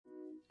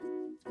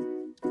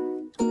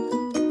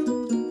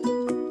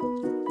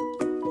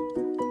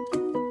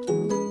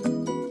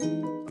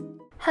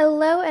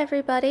Hello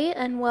everybody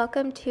and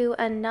welcome to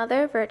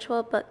another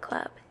virtual book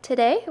club.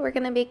 Today we're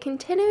going to be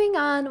continuing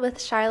on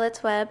with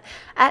Charlotte's Web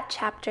at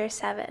chapter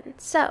 7.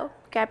 So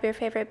grab your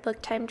favorite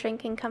book time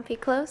drink in comfy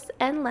clothes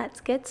and let's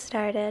get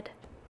started.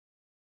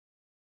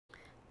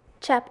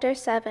 Chapter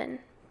 7,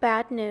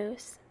 Bad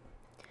News.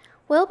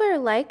 Wilbur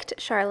liked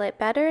Charlotte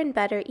better and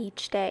better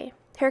each day.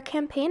 Her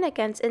campaign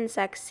against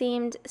insects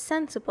seemed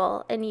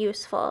sensible and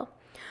useful.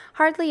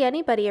 Hardly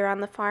anybody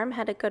around the farm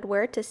had a good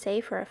word to say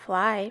for a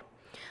fly.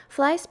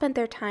 Flies spent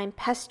their time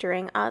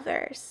pestering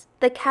others.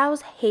 The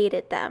cows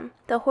hated them.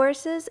 The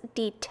horses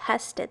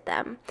detested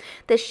them.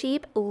 The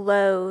sheep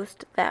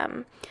loathed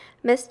them.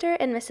 Mr.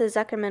 and Mrs.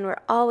 Zuckerman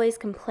were always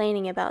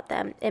complaining about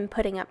them and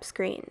putting up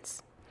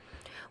screens.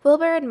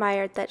 Wilbur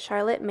admired that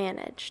Charlotte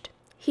managed.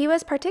 He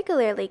was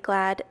particularly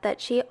glad that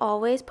she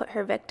always put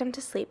her victim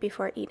to sleep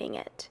before eating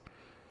it.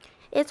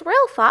 "It's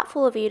real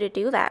thoughtful of you to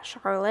do that,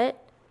 Charlotte,"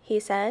 he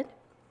said.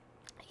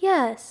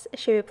 "Yes,"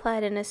 she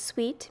replied in a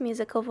sweet,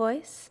 musical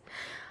voice.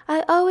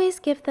 "I always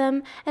give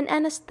them an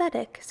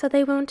anesthetic so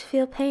they won't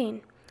feel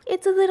pain.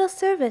 It's a little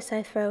service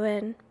I throw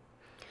in."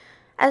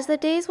 As the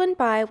days went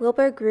by,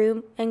 Wilbur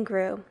grew and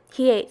grew.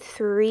 He ate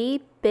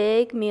 3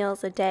 big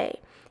meals a day.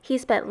 He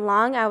spent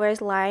long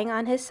hours lying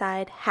on his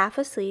side, half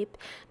asleep,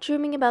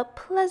 dreaming about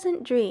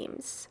pleasant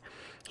dreams.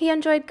 He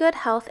enjoyed good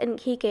health and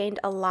he gained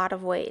a lot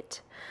of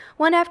weight.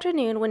 One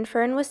afternoon, when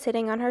Fern was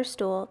sitting on her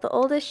stool, the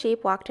oldest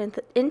sheep walked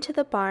into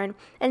the barn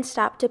and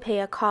stopped to pay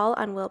a call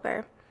on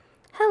Wilbur.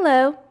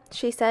 "Hello,"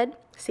 she said.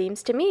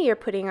 "Seems to me you're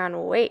putting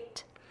on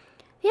weight."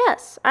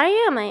 "Yes, I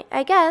am,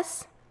 I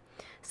guess,"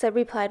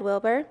 replied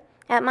Wilbur.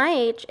 "At my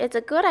age, it's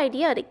a good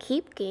idea to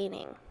keep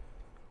gaining."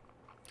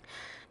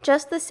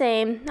 "Just the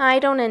same, I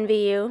don't envy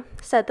you,"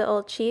 said the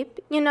old sheep.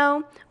 "You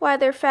know why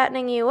they're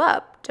fattening you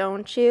up,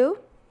 don't you?"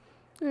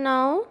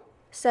 "No,"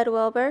 said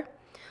Wilbur.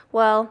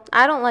 "Well,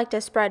 I don't like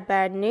to spread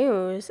bad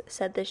news,"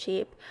 said the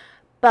sheep,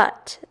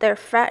 "but they're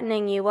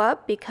fattening you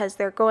up because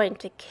they're going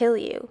to kill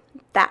you.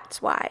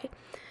 That's why."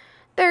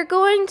 "They're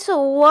going to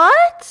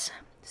what?"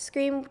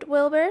 screamed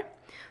Wilbur.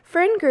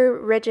 Fern grew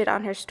rigid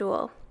on her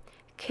stool.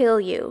 "Kill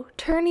you,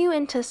 turn you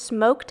into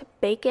smoked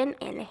bacon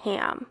and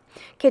ham,"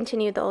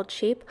 continued the old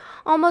sheep.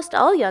 "Almost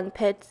all young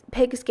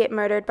pigs get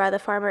murdered by the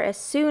farmer as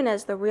soon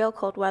as the real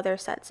cold weather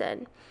sets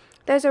in.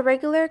 There's a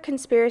regular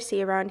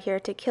conspiracy around here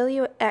to kill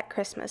you at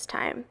Christmas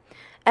time.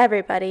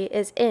 Everybody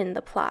is in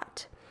the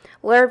plot.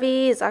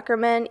 Lurvy,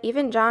 Zuckerman,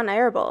 even John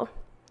Arable."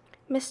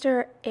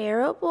 "Mr.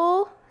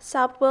 Arable?"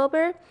 sobbed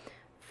Wilbur.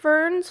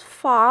 "Fern's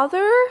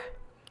father?"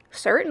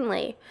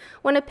 "Certainly.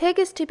 When a pig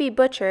is to be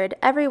butchered,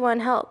 everyone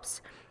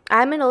helps.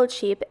 I'm an old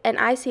sheep, and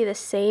I see the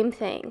same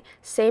thing,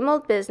 same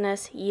old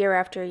business, year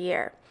after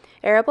year.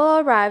 Arable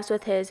arrives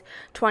with his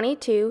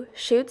 .22,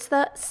 shoots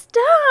the—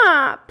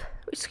 "Stop!"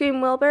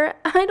 screamed Wilbur.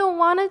 "I don't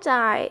want to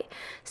die.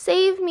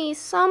 Save me,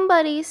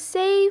 somebody,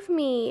 save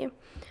me."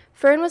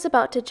 Fern was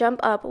about to jump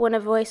up when a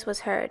voice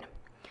was heard.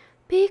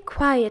 "Be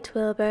quiet,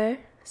 Wilbur,"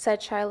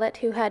 said Charlotte,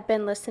 who had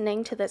been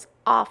listening to this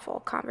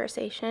awful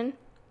conversation.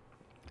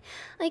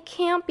 "I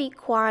can't be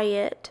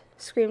quiet,"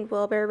 screamed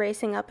Wilbur,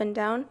 racing up and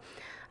down.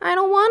 "I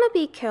don't want to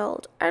be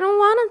killed. I don't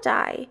want to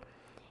die.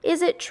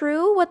 Is it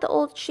true what the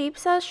old sheep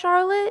says,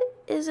 Charlotte?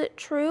 Is it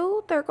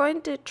true they're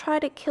going to try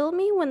to kill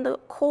me when the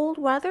cold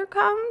weather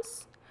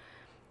comes?"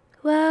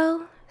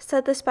 "Well,"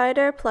 said the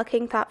spider,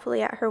 plucking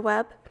thoughtfully at her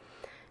web,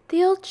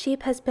 "the old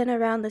sheep has been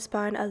around this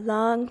barn a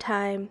long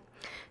time.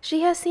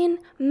 She has seen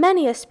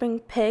many a spring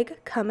pig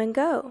come and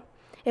go.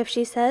 If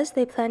she says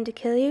they plan to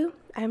kill you,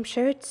 I'm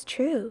sure it's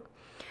true.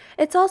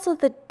 It's also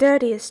the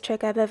dirtiest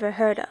trick I've ever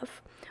heard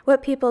of,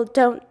 what people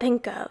don't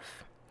think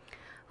of."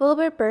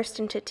 Wilbur burst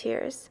into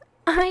tears.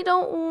 "I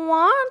don't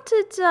want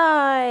to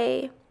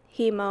die,"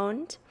 he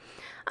moaned.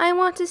 "I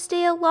want to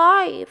stay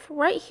alive,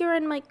 right here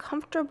in my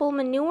comfortable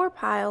manure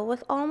pile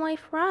with all my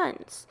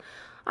friends.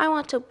 I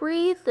want to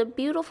breathe the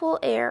beautiful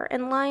air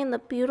and lie in the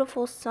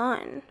beautiful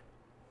sun."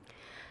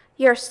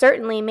 "You're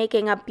certainly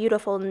making a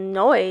beautiful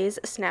noise,"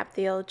 snapped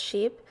the old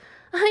sheep.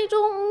 "I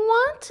don't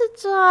want to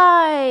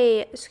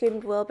die,"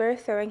 screamed Wilbur,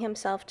 throwing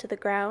himself to the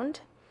ground.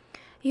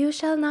 "You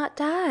shall not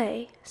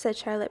die," said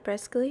Charlotte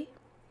briskly.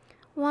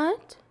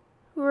 "What?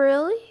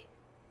 Really?"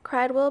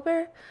 cried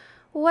Wilbur.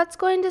 "What's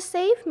going to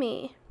save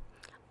me?"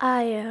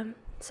 "I am,"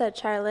 said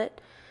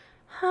Charlotte.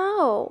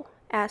 "How?"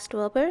 asked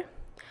Wilbur.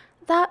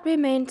 "That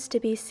remains to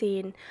be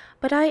seen,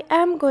 but I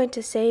am going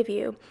to save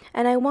you,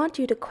 and I want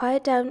you to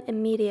quiet down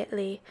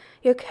immediately.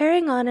 You're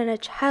carrying on in a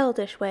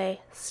childish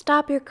way.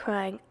 Stop your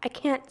crying. I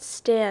can't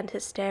stand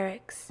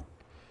hysterics."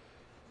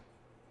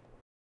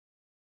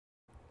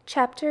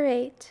 Chapter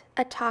 8,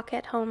 A Talk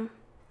at Home.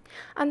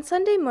 On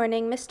Sunday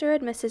morning, Mr.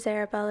 and Mrs.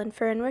 Arable and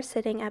Fern were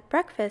sitting at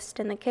breakfast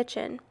in the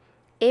kitchen.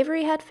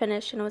 Avery had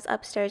finished and was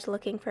upstairs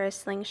looking for a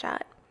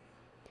slingshot.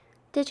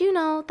 "Did you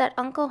know that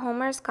Uncle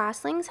Homer's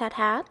goslings had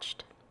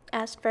hatched?"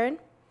 asked Fern.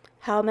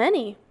 "How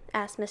many?"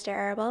 asked Mr.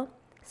 Arable.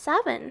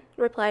 "7,"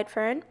 replied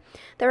Fern.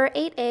 "There were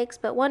 8 eggs,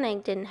 but 1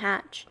 egg didn't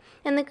hatch,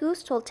 and the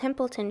goose told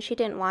Templeton she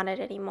didn't want it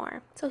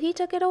anymore, so he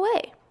took it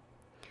away."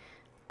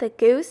 "The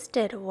goose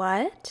did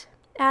what?"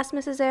 asked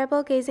Mrs.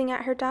 Arable, gazing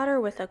at her daughter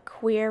with a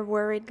queer,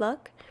 worried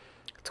look.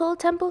 Told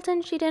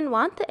Templeton she didn't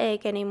want the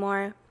egg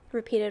anymore,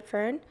 repeated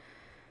Fern.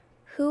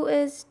 Who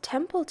is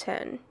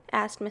Templeton?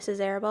 Asked Mrs.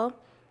 Arable.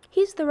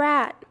 He's the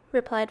rat,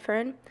 replied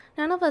Fern.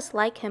 None of us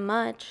like him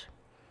much.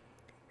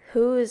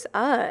 Who's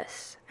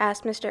us?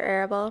 Asked Mr.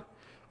 Arable.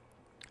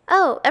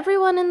 Oh,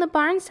 everyone in the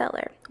barn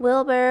cellar.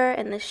 Wilbur,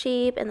 and the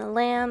sheep, and the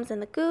lambs,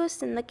 and the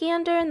goose, and the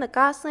gander, and the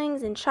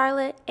goslings, and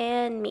Charlotte,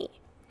 and me.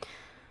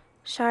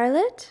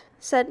 Charlotte?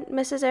 Said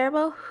Mrs.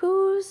 Arable.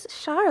 Who's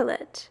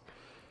Charlotte?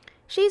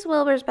 She's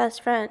Wilbur's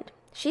best friend.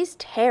 She's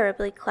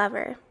terribly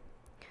clever.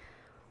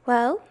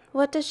 Well,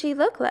 what does she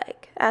look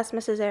like? Asked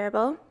Mrs.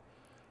 Arable.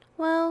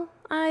 Well,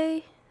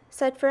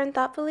 said Fern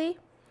thoughtfully.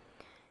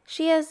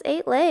 She has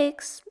 8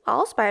 legs.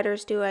 All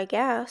spiders do, I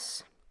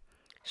guess.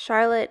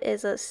 Charlotte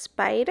is a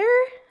spider?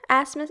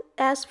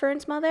 Asked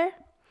Fern's mother.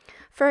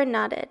 Fern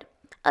nodded.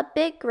 A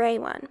big gray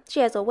one. She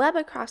has a web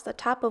across the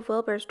top of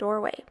Wilbur's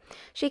doorway.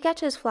 She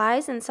catches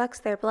flies and sucks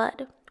their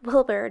blood.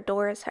 Wilbur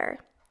adores her.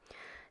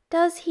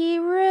 Does he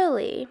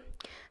really?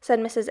 Said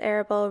Mrs.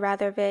 Arable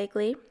rather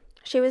vaguely.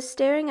 She was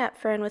staring at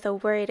Fern with a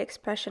worried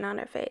expression on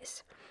her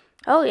face.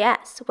 Oh,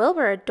 yes,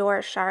 Wilbur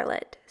adores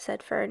Charlotte,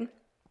 said Fern.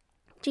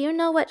 Do you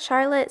know what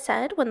Charlotte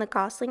said when the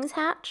goslings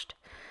hatched?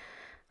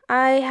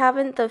 I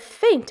haven't the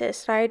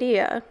faintest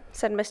idea,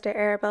 said Mr.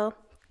 Arable.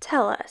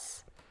 Tell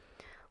us.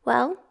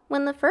 Well,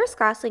 when the first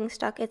gosling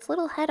stuck its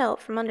little head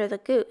out from under the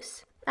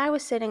goose, I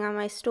was sitting on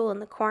my stool in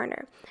the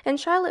corner, and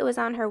Charlotte was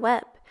on her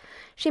web.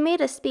 She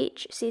made a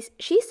speech.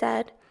 She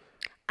said,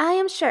 I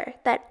am sure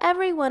that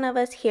every one of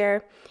us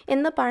here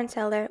in the barn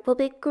cellar will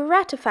be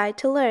gratified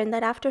to learn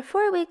that after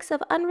 4 weeks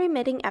of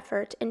unremitting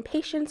effort and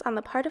patience on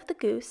the part of the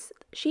goose,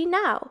 she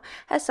now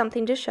has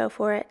something to show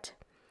for it.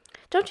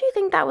 Don't you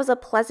think that was a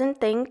pleasant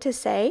thing to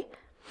say?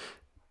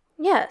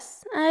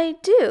 Yes, I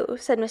do,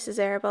 said Mrs.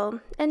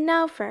 Arable. And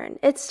now, Fern,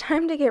 it's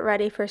time to get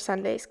ready for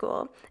Sunday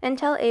school, and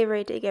tell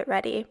Avery to get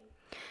ready.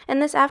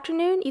 And this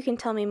afternoon, you can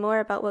tell me more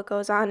about what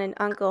goes on in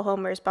Uncle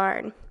Homer's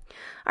barn.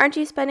 Aren't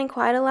you spending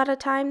quite a lot of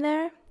time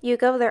there? You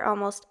go there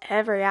almost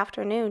every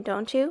afternoon,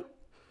 don't you?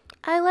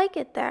 I like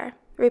it there,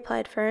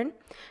 replied Fern.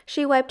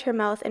 She wiped her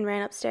mouth and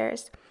ran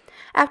upstairs.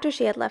 After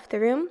she had left the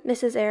room,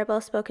 Mrs. Arable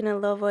spoke in a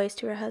low voice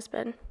to her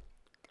husband.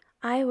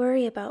 I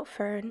worry about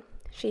Fern,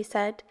 she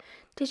said.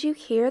 Did you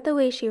hear the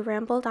way she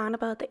rambled on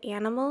about the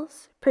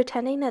animals,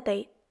 pretending that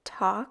they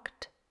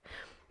talked?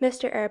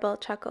 Mr. Arable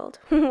chuckled.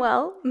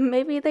 Well,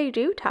 maybe they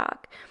do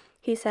talk,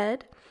 he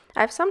said.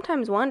 I've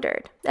sometimes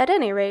wondered. At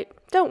any rate,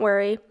 don't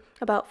worry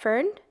about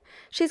Fern.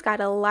 She's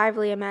got a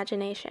lively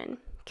imagination.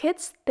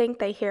 Kids think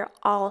they hear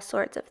all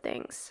sorts of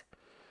things.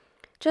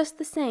 Just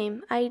the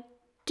same, I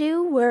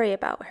do worry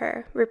about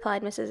her,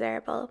 replied Mrs.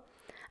 Arable.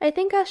 I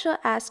think I shall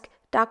ask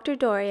Dr.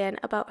 Dorian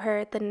about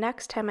her the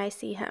next time I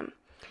see him.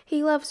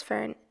 He loves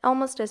Fern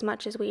almost as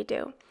much as we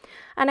do,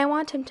 and I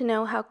want him to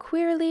know how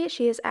queerly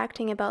she is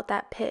acting about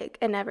that pig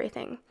and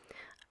everything.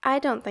 I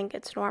don't think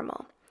it's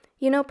normal.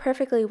 You know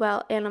perfectly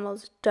well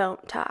animals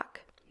don't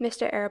talk.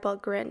 Mr. Arable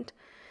grinned.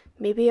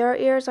 Maybe our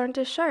ears aren't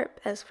as sharp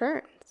as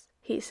Fern's,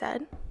 he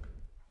said.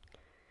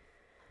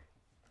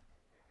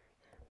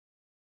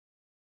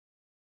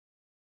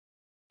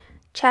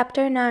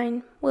 Chapter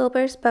 9.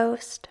 Wilbur's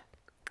Boast.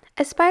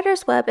 A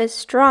spider's web is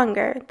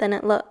stronger than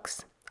it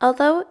looks.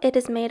 Although it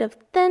is made of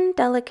thin,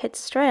 delicate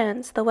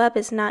strands, the web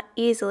is not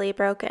easily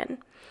broken.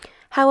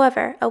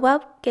 However, a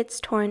web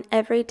gets torn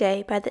every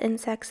day by the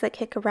insects that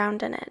kick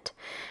around in it,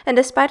 and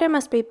a spider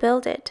must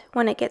rebuild it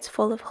when it gets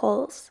full of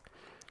holes.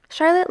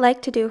 Charlotte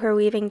liked to do her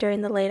weaving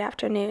during the late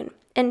afternoon,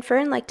 and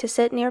Fern liked to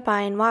sit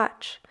nearby and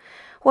watch.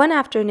 One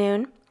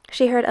afternoon,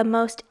 she heard a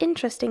most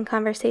interesting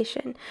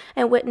conversation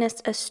and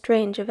witnessed a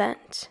strange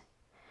event.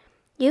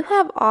 You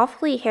have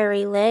awfully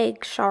hairy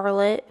legs,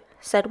 Charlotte,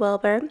 said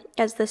Wilbur,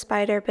 as the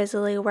spider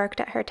busily worked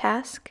at her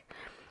task.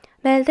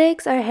 My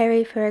legs are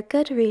hairy for a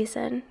good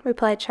reason,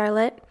 replied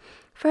Charlotte.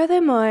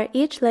 Furthermore,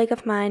 each leg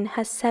of mine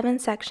has 7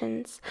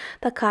 sections,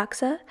 the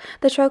coxa,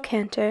 the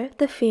trochanter,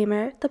 the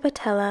femur, the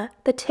patella,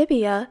 the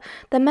tibia,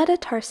 the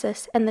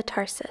metatarsus, and the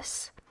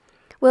tarsus.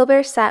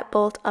 Wilbur sat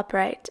bolt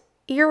upright.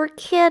 You're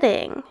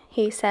kidding,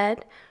 he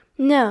said.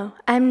 No,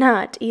 I'm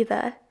not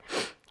either.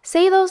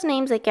 Say those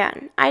names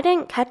again. I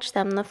didn't catch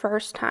them the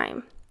first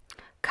time.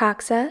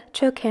 Coxa,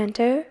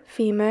 trochanter,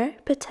 femur,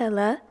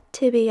 patella,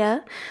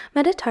 tibia,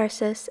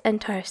 metatarsus, and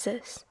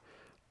tarsus.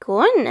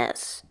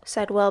 Goodness,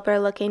 said Wilbur,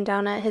 looking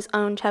down at his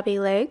own chubby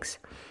legs.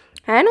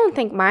 I don't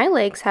think my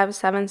legs have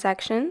 7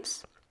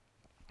 sections.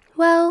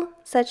 Well,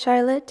 said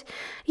Charlotte,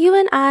 you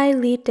and I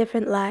lead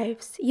different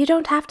lives. You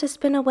don't have to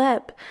spin a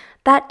web.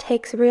 That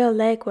takes real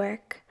leg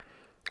work.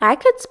 I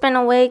could spin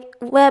a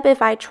web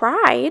if I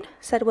tried,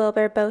 said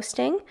Wilbur,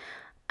 boasting.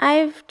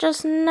 I've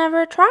just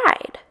never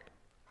tried.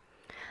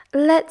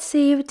 Let's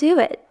see you do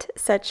it,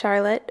 said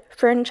Charlotte.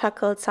 Fern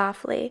chuckled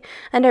softly,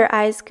 and her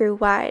eyes grew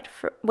wide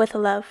with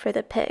love for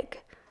the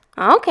pig.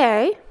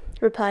 Okay,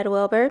 replied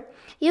Wilbur.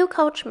 You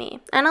coach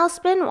me, and I'll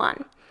spin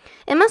one.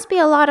 It must be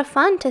a lot of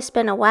fun to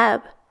spin a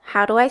web.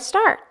 How do I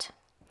start?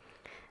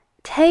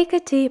 Take a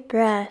deep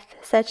breath,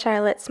 said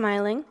Charlotte,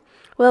 smiling.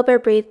 Wilbur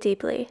breathed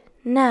deeply.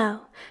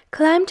 Now,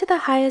 climb to the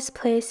highest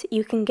place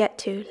you can get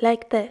to,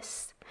 like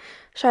this.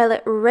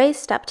 Charlotte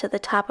raced up to the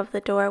top of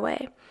the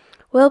doorway.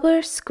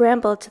 Wilbur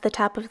scrambled to the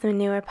top of the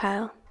manure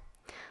pile.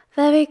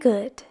 Very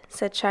good,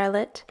 said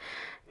Charlotte.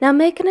 Now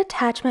make an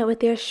attachment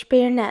with your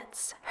spear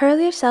nets. Hurl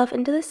yourself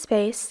into the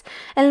space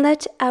and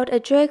let out a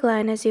drag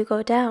line as you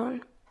go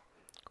down.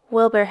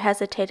 Wilbur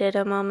hesitated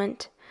a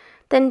moment,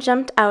 then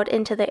jumped out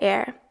into the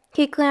air.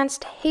 He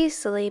glanced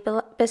hastily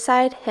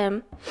beside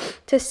him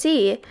to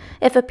see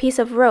if a piece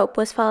of rope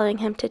was following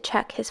him to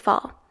check his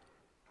fall.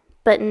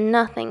 But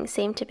nothing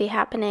seemed to be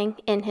happening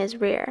in his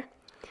rear.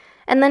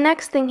 And the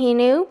next thing he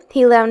knew,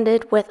 he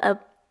landed with a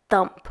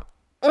thump.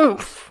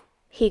 Oomph!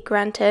 He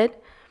grunted.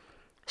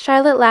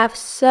 Charlotte laughed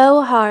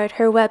so hard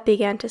her web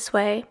began to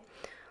sway.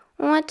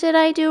 What did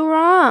I do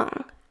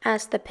wrong?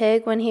 Asked the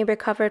pig when he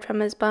recovered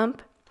from his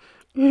bump.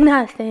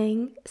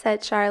 Nothing,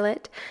 said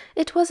Charlotte.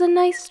 It was a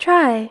nice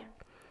try.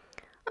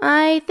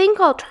 I think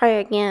I'll try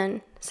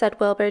again, said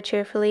Wilbur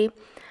cheerfully.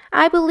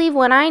 I believe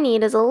what I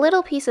need is a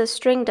little piece of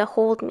string to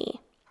hold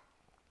me.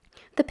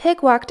 The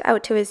pig walked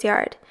out to his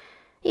yard.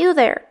 You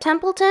there,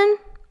 Templeton?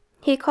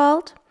 He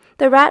called.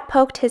 The rat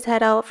poked his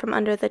head out from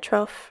under the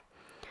trough.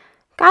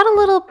 Got a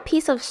little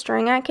piece of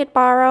string I could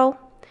borrow?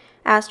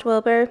 Asked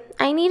Wilbur.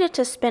 I need it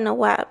to spin a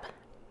web.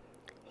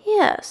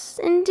 Yes,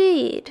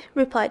 indeed,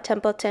 replied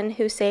Templeton,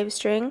 who saved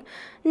string.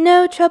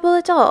 No trouble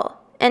at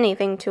all.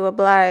 Anything to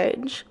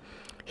oblige.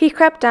 He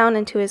crept down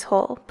into his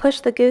hole,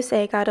 pushed the goose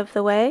egg out of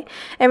the way,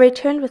 and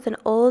returned with an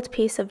old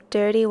piece of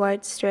dirty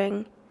white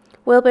string.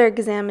 Wilbur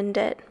examined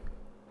it.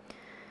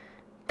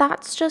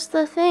 That's just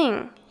the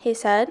thing, he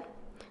said.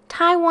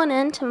 Tie one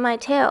end to my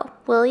tail,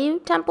 will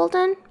you,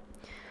 Templeton?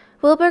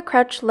 Wilbur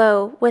crouched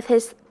low with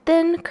his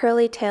thin,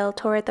 curly tail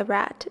toward the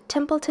rat.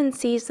 Templeton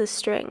seized the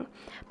string,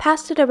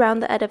 passed it around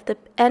the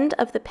end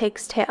of the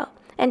pig's tail,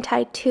 and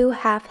tied 2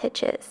 half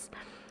hitches.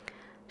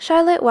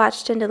 Charlotte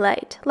watched in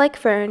delight. Like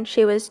Fern,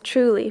 she was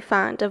truly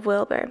fond of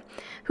Wilbur,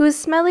 whose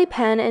smelly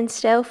pen and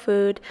stale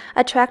food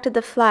attracted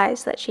the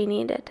flies that she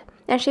needed,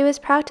 and she was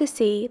proud to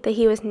see that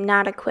he was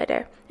not a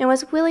quitter and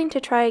was willing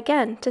to try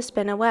again to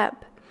spin a web.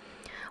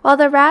 While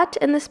the rat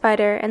and the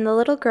spider and the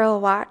little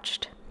girl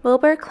watched,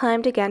 Wilbur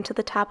climbed again to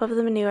the top of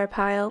the manure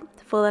pile,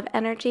 full of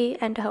energy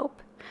and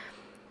hope.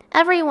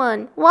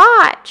 Everyone,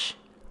 watch!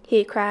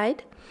 He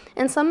cried,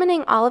 and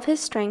summoning all of his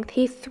strength,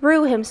 he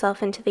threw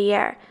himself into the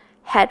air,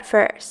 head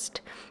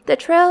first.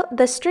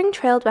 The string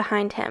trailed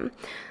behind him,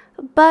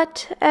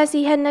 but as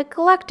he had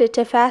neglected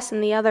to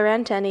fasten the other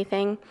end to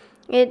anything,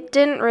 it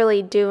didn't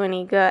really do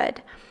any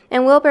good,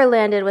 and Wilbur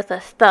landed with a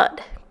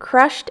thud,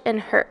 crushed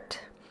and hurt.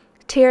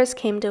 Tears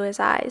came to his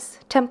eyes.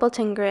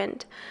 Templeton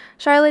grinned.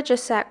 Charlotte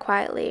just sat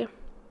quietly.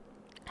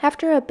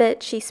 After a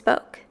bit, she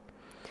spoke.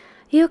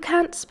 You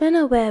can't spin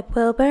a web,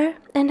 Wilbur,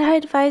 and I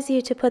advise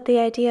you to put the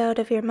idea out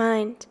of your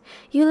mind.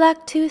 You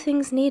lack 2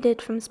 things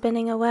needed from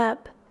spinning a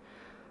web.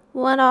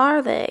 What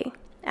are they?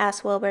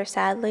 Asked Wilbur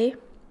sadly.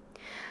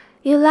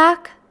 You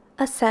lack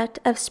a set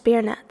of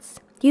spear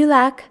nets. You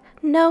lack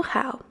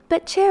know-how.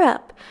 But cheer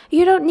up.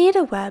 You don't need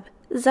a web.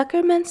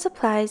 Zuckerman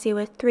supplies you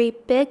with 3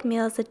 big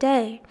meals a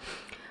day.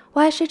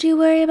 Why should you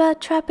worry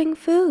about trapping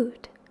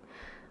food?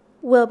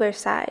 Wilbur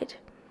sighed.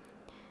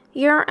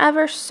 You're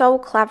ever so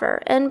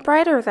clever and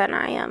brighter than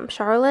I am,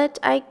 Charlotte.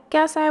 I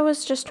guess I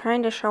was just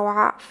trying to show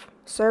off.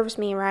 Serves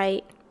me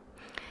right.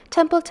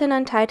 Templeton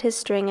untied his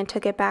string and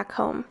took it back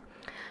home.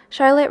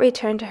 Charlotte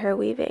returned to her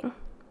weaving.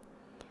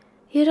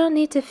 You don't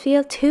need to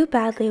feel too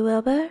badly,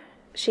 Wilbur,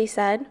 she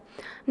said.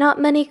 Not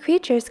many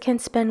creatures can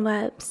spin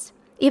webs.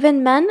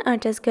 Even men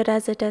aren't as good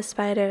as it as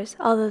spiders,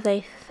 although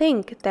they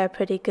think they're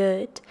pretty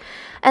good.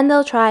 And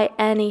they'll try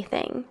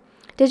anything.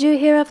 Did you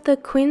hear of the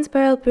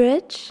Queensboro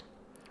Bridge?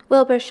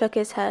 Wilbur shook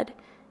his head.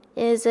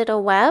 Is it a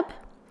web?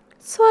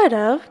 Sort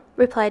of,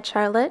 replied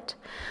Charlotte.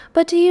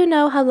 But do you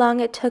know how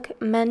long it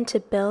took men to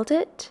build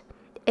it?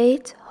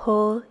 8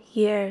 whole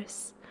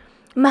years.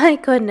 My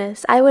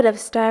goodness, I would have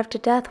starved to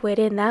death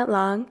waiting that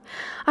long.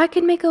 I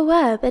could make a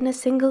web in a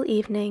single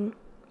evening.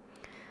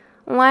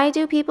 What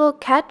do people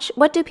catch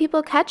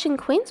in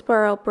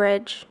Queensboro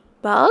Bridge?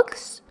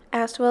 Bugs?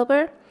 Asked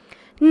Wilbur.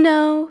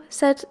 No,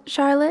 said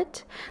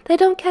Charlotte. They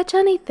don't catch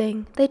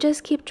anything. They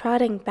just keep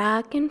trotting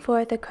back and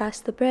forth across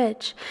the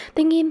bridge,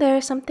 thinking there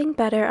is something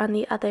better on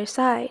the other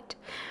side.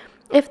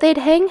 If they'd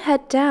hang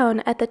head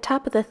down at the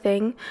top of the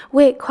thing,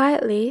 wait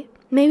quietly,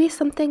 maybe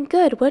something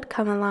good would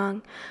come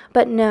along.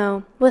 But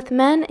no, with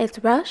men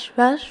it's rush,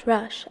 rush,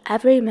 rush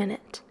every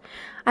minute.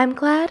 I'm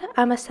glad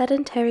I'm a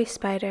sedentary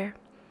spider.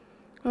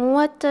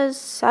 What does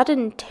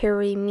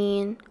sedentary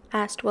mean?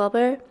 Asked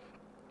Wilbur.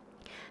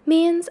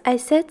 Means I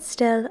sit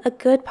still a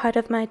good part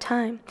of my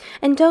time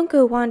and don't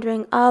go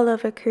wandering all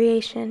over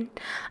creation.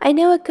 I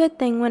know a good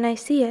thing when I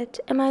see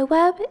it, and my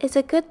web is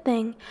a good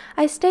thing.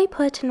 I stay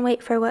put and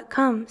wait for what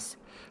comes.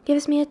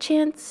 Gives me a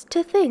chance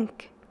to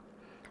think.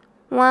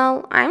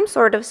 Well, I'm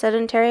sort of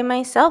sedentary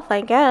myself,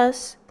 I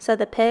guess, said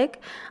the pig.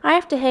 I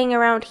have to hang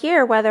around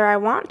here whether I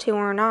want to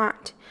or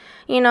not.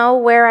 You know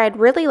where I'd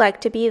really like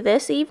to be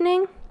this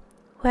evening?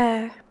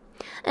 Where?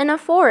 In a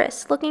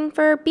forest, looking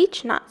for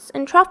beech nuts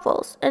and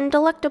truffles and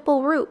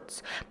delectable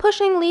roots,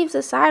 pushing leaves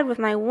aside with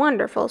my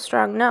wonderful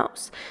strong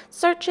nose,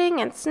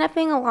 searching and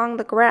sniffing along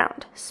the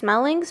ground,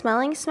 smelling,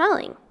 smelling,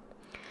 smelling.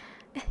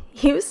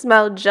 You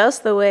smell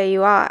just the way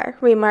you are,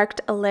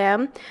 remarked a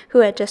lamb who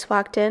had just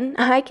walked in.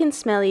 I can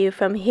smell you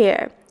from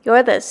here.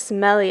 You're the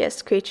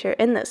smelliest creature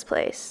in this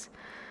place.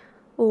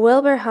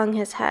 Wilbur hung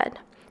his head.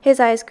 His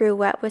eyes grew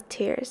wet with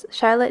tears.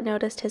 Charlotte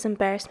noticed his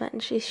embarrassment,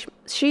 and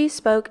she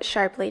spoke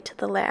sharply to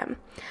the lamb.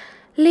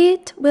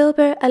 "Leave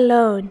Wilbur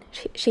alone,"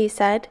 she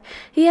said.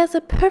 "He has a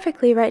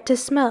perfectly right to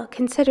smell,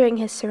 considering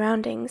his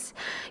surroundings.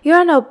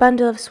 You're no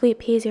bundle of sweet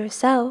peas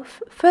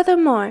yourself.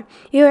 Furthermore,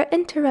 you are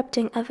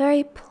interrupting a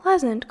very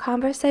pleasant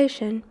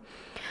conversation.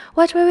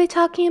 What were we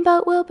talking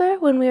about, Wilbur,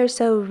 when we were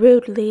so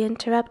rudely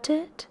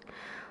interrupted?"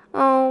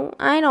 "Oh,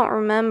 I don't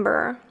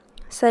remember,"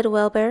 said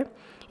Wilbur.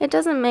 "It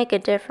doesn't make a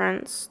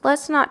difference.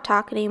 Let's not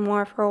talk any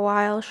more for a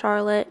while,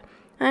 Charlotte.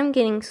 I'm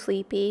getting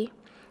sleepy.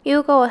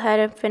 You go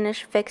ahead and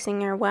finish fixing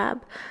your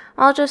web.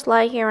 I'll just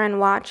lie here and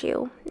watch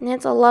you.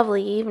 It's a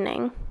lovely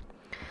evening."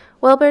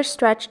 Wilbur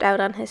stretched out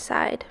on his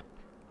side.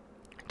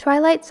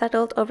 Twilight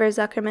settled over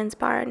Zuckerman's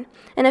barn,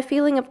 and a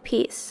feeling of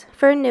peace.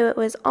 Fern knew it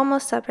was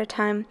almost supper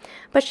time,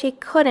 but she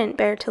couldn't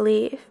bear to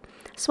leave.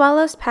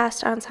 Swallows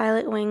passed on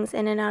silent wings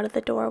in and out of the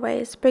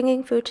doorways,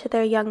 bringing food to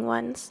their young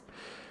ones.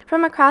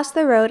 From across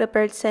the road a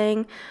bird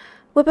sang,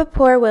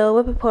 "Whip-a-poor-will,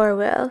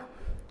 whip-a-poor-will."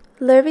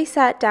 Lurvy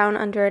sat down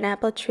under an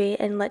apple tree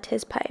and lit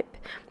his pipe.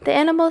 The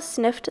animal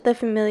sniffed the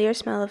familiar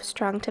smell of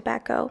strong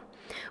tobacco.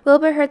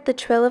 Wilbur heard the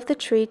trill of the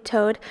tree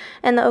toad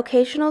and the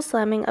occasional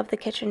slamming of the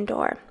kitchen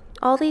door.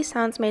 All these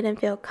sounds made him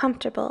feel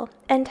comfortable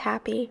and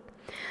happy.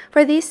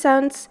 For these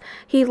sounds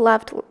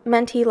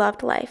meant he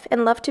loved life,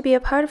 and loved to be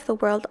a part of the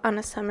world on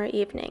a summer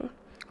evening.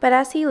 But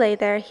as he lay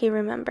there, he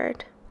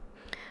remembered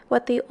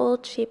what the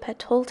old sheep had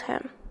told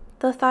him.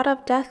 The thought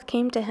of death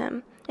came to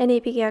him, and he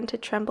began to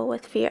tremble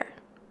with fear.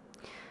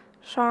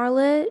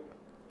 "Charlotte,"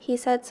 he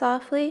said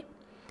softly.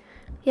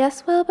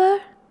 "Yes, Wilbur?"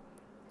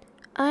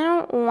 "I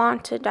don't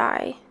want to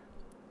die."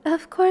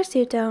 "Of course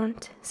you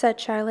don't," said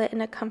Charlotte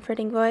in a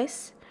comforting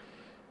voice.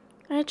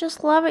 "I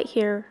just love it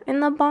here,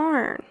 in the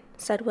barn,"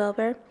 said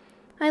Wilbur.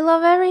 "I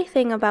love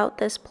everything about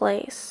this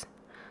place."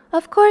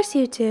 "Of course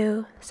you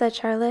do," said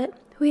Charlotte.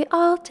 "We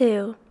all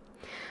do."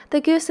 The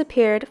goose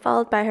appeared,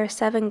 followed by her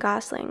 7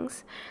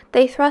 goslings.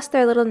 They thrust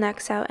their little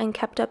necks out and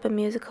kept up a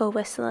musical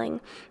whistling,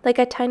 like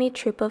a tiny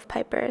troop of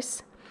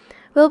pipers.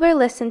 Wilbur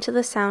listened to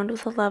the sound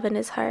with a love in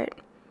his heart.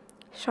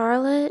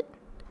 "Charlotte,"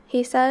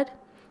 he said.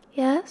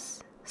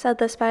 "Yes," said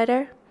the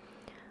spider.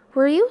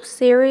 "Were you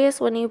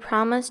serious when you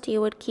promised you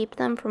would keep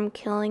them from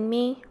killing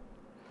me?"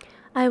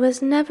 "I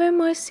was never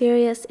more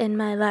serious in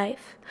my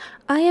life.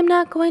 I am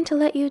not going to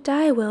let you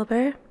die,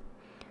 Wilbur."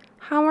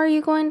 "How are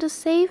you going to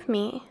save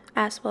me?"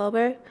 asked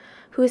Wilbur,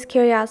 whose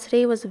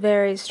curiosity was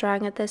very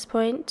strong at this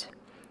point.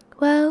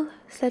 "Well,"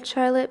 said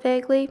Charlotte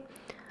vaguely,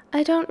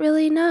 "I don't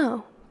really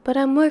know, but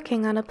I'm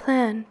working on a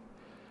plan."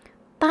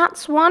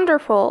 "That's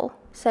wonderful,"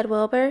 said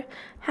Wilbur.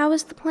 "How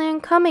is the plan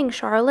coming,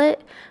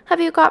 Charlotte?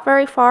 Have you got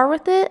very far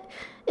with it?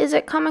 Is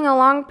it coming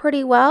along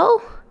pretty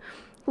well?"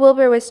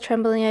 Wilbur was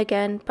trembling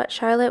again, but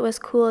Charlotte was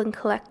cool and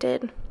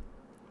collected.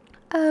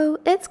 "Oh,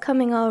 it's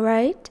coming all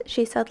right,"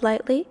 she said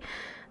lightly.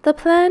 "The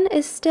plan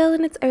is still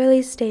in its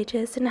early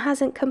stages and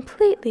hasn't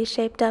completely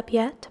shaped up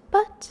yet,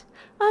 but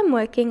I'm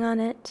working on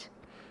it."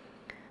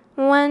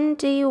 "When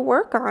do you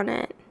work on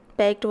it?"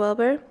 begged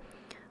Wilbur.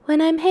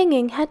 "When I'm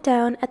hanging head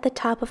down at the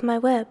top of my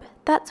web,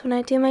 that's when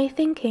I do my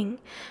thinking,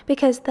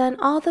 because then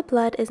all the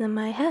blood is in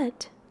my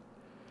head."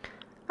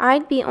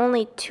 "I'd be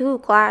only too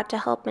glad to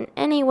help in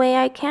any way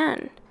I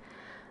can."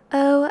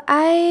 "Oh,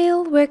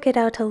 I'll work it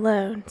out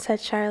alone," said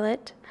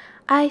Charlotte.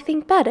 "I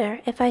think better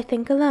if I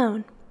think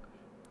alone."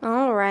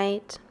 "All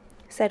right,"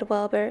 said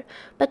Wilbur,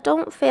 "but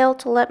don't fail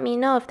to let me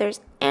know if there's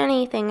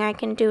anything I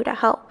can do to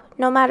help,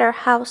 no matter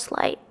how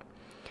slight."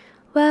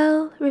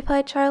 "Well,"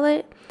 replied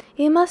Charlotte,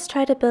 "you must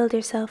try to build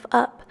yourself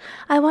up.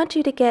 I want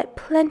you to get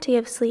plenty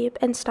of sleep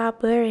and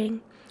stop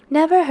worrying.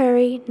 Never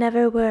hurry,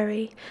 never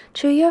worry.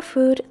 Chew your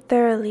food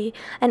thoroughly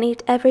and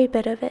eat every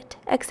bit of it,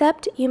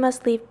 except you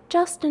must leave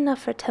just enough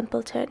for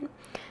Templeton.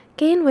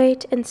 Gain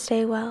weight and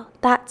stay well.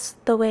 That's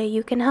the way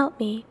you can help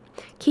me.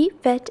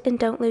 Keep fit and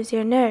don't lose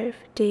your nerve.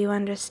 Do you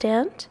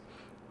understand?"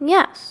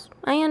 "Yes,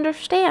 I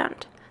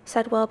understand,"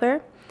 said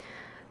Wilbur.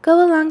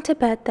 "Go along to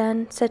bed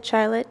then," said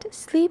Charlotte.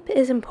 "Sleep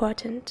is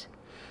important."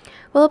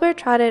 Wilbur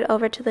trotted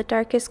over to the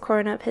darkest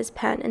corner of his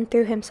pen and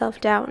threw himself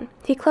down.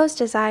 He closed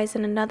his eyes.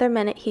 In another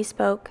minute he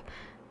spoke.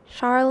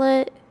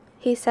 "Charlotte,"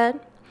 he said.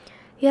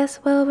 "Yes,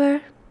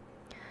 Wilbur?"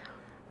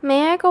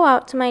 "May I go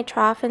out to my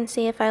trough and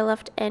see if I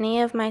left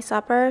any of my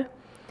supper?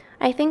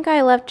 I think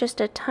I left just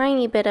a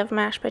tiny bit of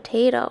mashed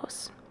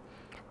potatoes."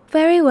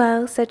 "Very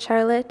well," said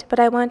Charlotte, "but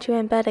I want you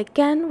in bed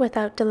again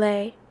without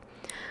delay."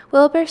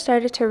 Wilbur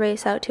started to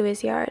race out to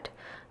his yard.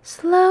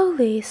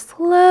 "Slowly,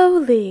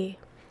 slowly,"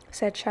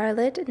 said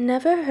Charlotte.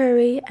 "Never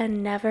hurry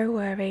and never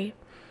worry."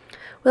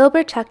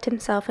 Wilbur checked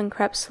himself and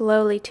crept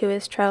slowly to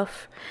his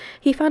trough.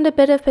 He found a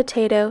bit of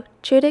potato,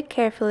 chewed it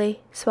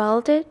carefully,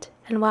 swallowed it,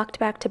 and walked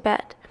back to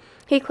bed.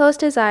 He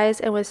closed his eyes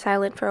and was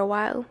silent for a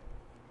while.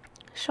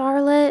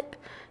 "Charlotte,"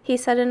 he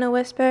said in a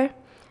whisper.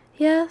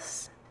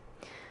 "Yes?"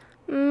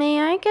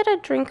 "May I get a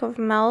drink of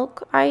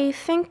milk? I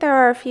think there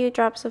are a few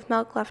drops of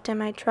milk left in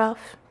my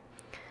trough."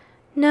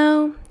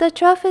 "No, the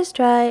trough is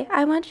dry.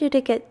 I want you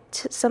to get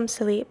some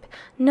sleep.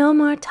 No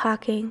more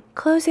talking.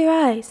 Close your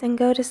eyes and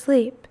go to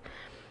sleep."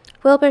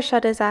 Wilbur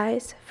shut his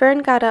eyes. Fern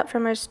got up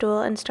from her stool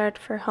and started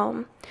for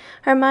home,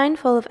 her mind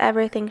full of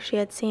everything she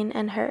had seen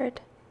and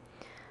heard.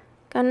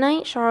 "Good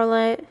night,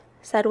 Charlotte,"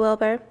 said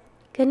Wilbur.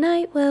 "Good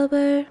night,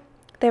 Wilbur."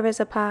 There was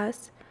a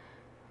pause.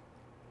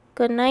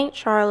 "Good night,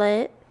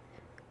 Charlotte."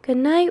 "Good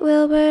night,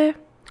 Wilbur."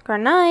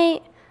 "Good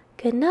night."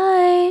 "Good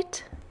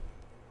night."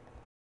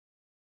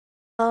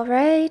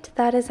 Alright,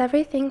 that is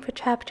everything for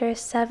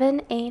chapters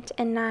 7, 8,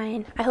 and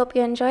 9. I hope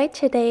you enjoyed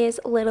today's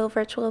little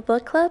virtual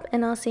book club,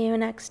 and I'll see you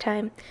next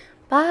time.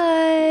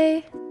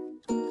 Bye!